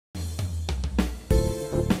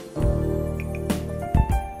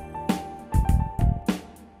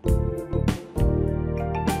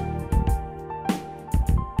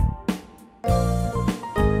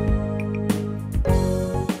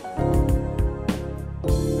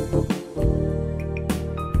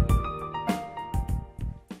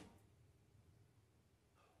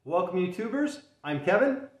Welcome YouTubers, I'm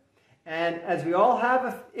Kevin, and as we all have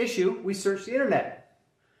an issue, we search the internet.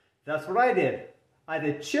 That's what I did. I had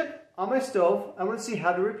a chip on my stove. I want to see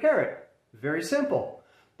how to repair it. Very simple.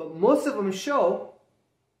 But most of them show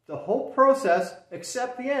the whole process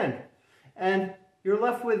except the end. And you're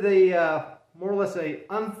left with a more or less a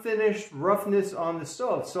unfinished roughness on the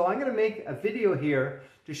stove. So I'm going to make a video here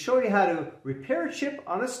to show you how to repair a chip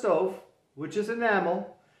on a stove, which is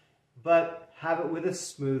enamel, but have it with a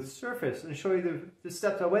smooth surface, and show you the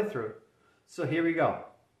steps I went through. So here we go.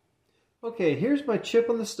 Okay, here's my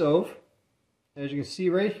chip on the stove. As you can see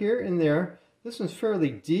right here and there, this one's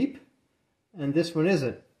fairly deep and this one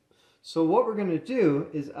isn't. So what we're going to do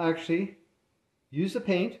is actually use the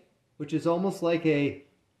paint, which is almost like a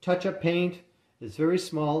touch-up paint. It's very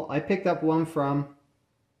small. I picked up one from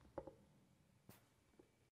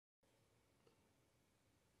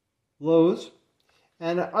Lowe's.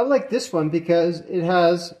 And I like this one because it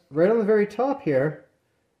has, right on the very top here,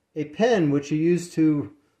 a pen which you use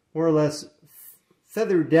to more or less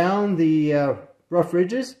feather down the rough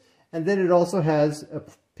ridges. And then it also has a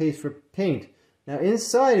place for paint. Now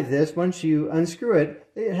inside of this, once you unscrew it,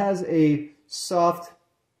 it has a soft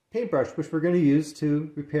paintbrush, which we're going to use to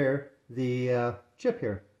repair the chip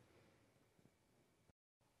here.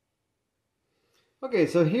 Okay,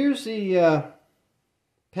 so here's the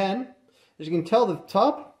pen. As you can tell, the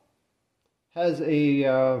top has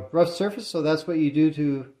a rough surface, so that's what you do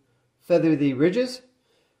to feather the ridges.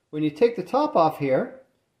 When you take the top off here,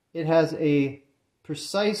 it has a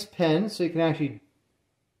precise pen, so you can actually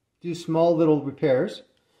do small little repairs.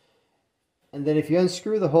 And then if you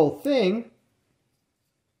unscrew the whole thing,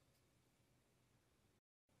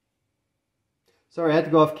 sorry, I had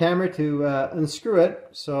to go off camera to unscrew it.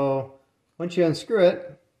 So once you unscrew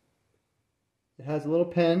it, it has a little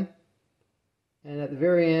pen, and at the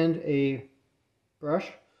very end a brush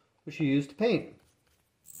which you use to paint.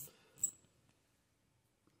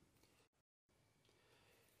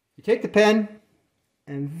 You take the pen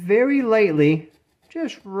and very lightly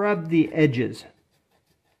just rub the edges.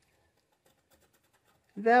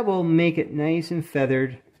 That will make it nice and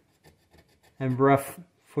feathered and rough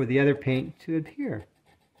for the other paint to adhere.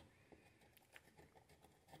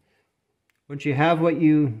 Once you have what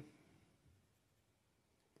you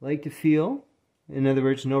like to feel, in other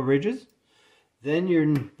words, no ridges, then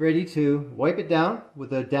you're ready to wipe it down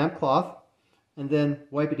with a damp cloth, and then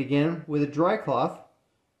wipe it again with a dry cloth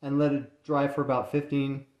and let it dry for about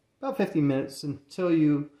 15 minutes until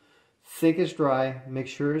you think it's dry. Make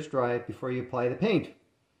sure it's dry before you apply the paint.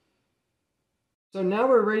 So now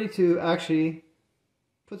we're ready to actually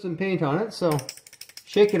put some paint on it. So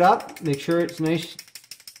shake it up, make sure it's nice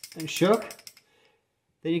and shook.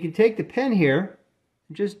 Then you can take the pen here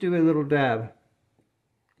and just do a little dab.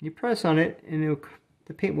 You press on it and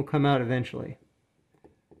the paint will come out eventually.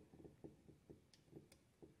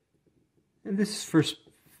 And this is for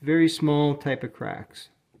very small type of cracks.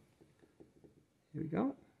 Here we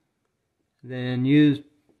go. Then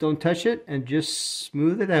don't touch it and just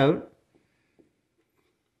smooth it out.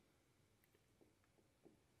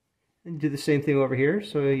 And do the same thing over here,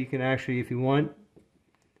 so you can actually, if you want,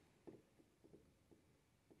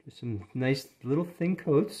 do some nice little thin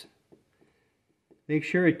coats. Make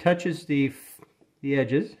sure it touches the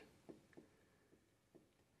edges.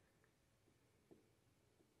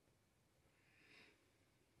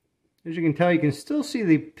 As you can tell, you can still see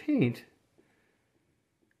the paint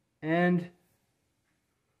and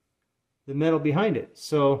the metal behind it.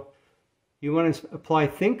 So you want to apply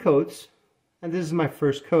thin coats, and this is my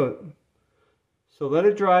first coat. So let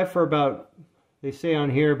it dry for about, they say on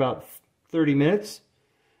here, about 30 minutes,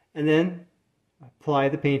 and then apply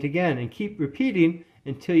the paint again and keep repeating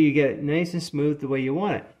until you get it nice and smooth the way you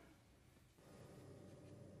want it.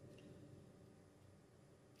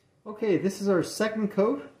 Okay, this is our second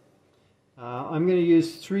coat. I'm going to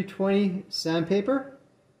use 320 sandpaper,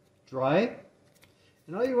 dry,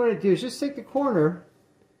 and all you want to do is just take the corner,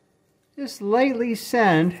 just lightly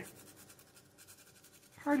sand,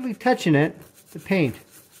 hardly touching it, the paint.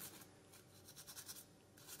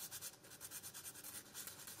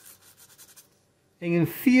 You can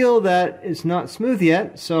feel that it's not smooth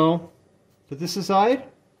yet, so put this aside.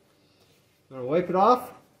 I'm going to wipe it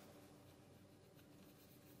off.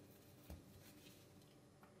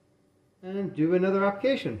 And do another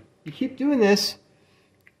application. You keep doing this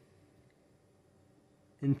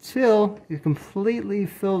until it completely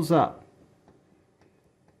fills up.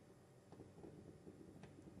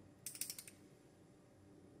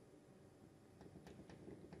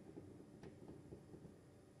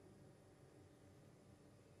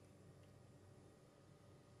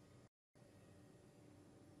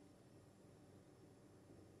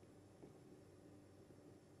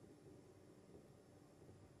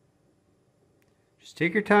 Just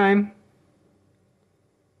take your time.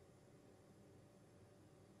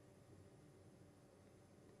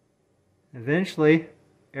 Eventually,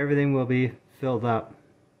 everything will be filled up.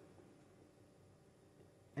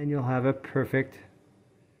 And you'll have a perfect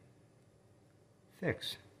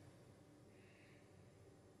fix.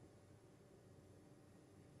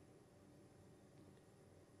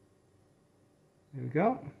 There we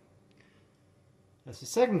go. That's the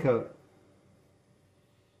second coat.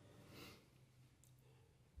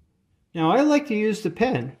 Now I like to use the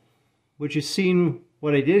pen, which you've seen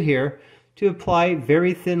what I did here, to apply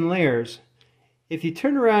very thin layers. If you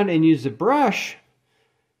turn around and use the brush,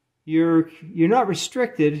 you're not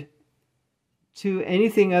restricted to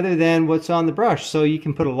anything other than what's on the brush. So you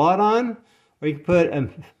can put a lot on, or you can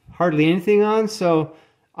put hardly anything on. So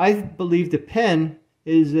I believe the pen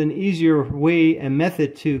is an easier way and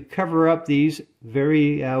method to cover up these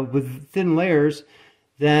very with thin layers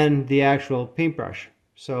than the actual paintbrush.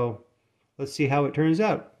 So let's see how it turns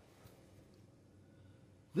out.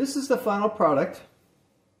 This is the final product.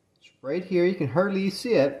 It's right here. You can hardly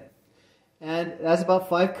see it. And that's about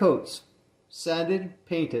 5 coats. Sanded,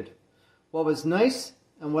 painted. What was nice,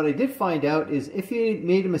 and what I did find out, is if you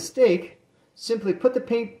made a mistake, simply put the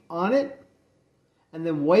paint on it and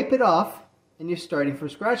then wipe it off, and you're starting from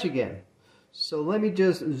scratch again. So let me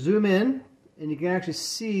just zoom in, and you can actually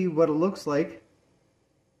see what it looks like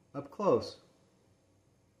up close.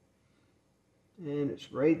 And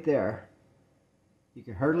it's right there. You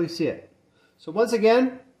can hardly see it. So once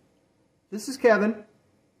again, this is Kevin,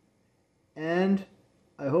 and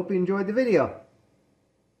I hope you enjoyed the video.